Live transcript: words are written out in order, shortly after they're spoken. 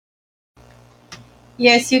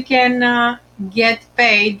Yes, you can get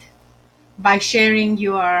paid by sharing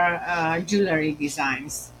your jewelry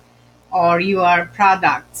designs or your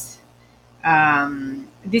products.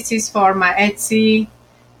 This is for my Etsy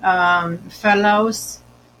fellows.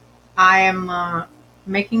 I am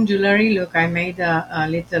making jewelry. Look, I made a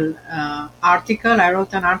little article. I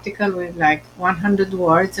wrote an article with like 100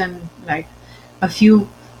 words and like a few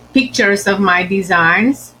pictures of my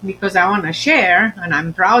designs because I want to share and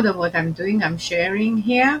I'm proud of what I'm doing. I'm sharing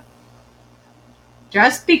here.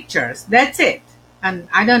 Just pictures. That's it. And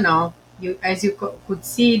I don't know. You, as you could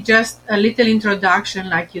see, just a little introduction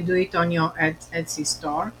like you do it on your Etsy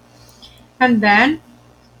store. And then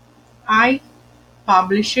I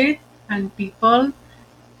publish it and people,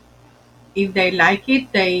 if they like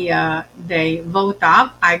it, they vote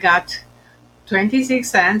up. I got 26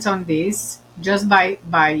 cents on this just by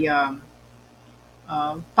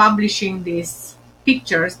publishing these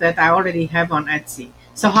pictures that I already have on Etsy.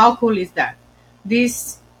 So how cool is that?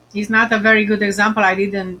 This is not a very good example. I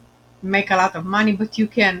didn't make a lot of money, but you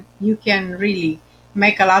can really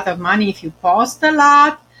make a lot of money if you post a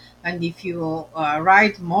lot and if you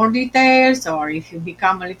write more details or if you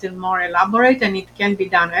become a little more elaborate, and it can be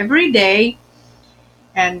done every day,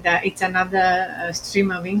 and it's another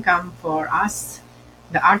stream of income for us,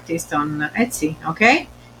 the artists on Etsy. Okay,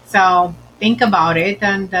 so think about it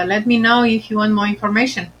and let me know if you want more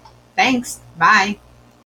information. Thanks. Bye.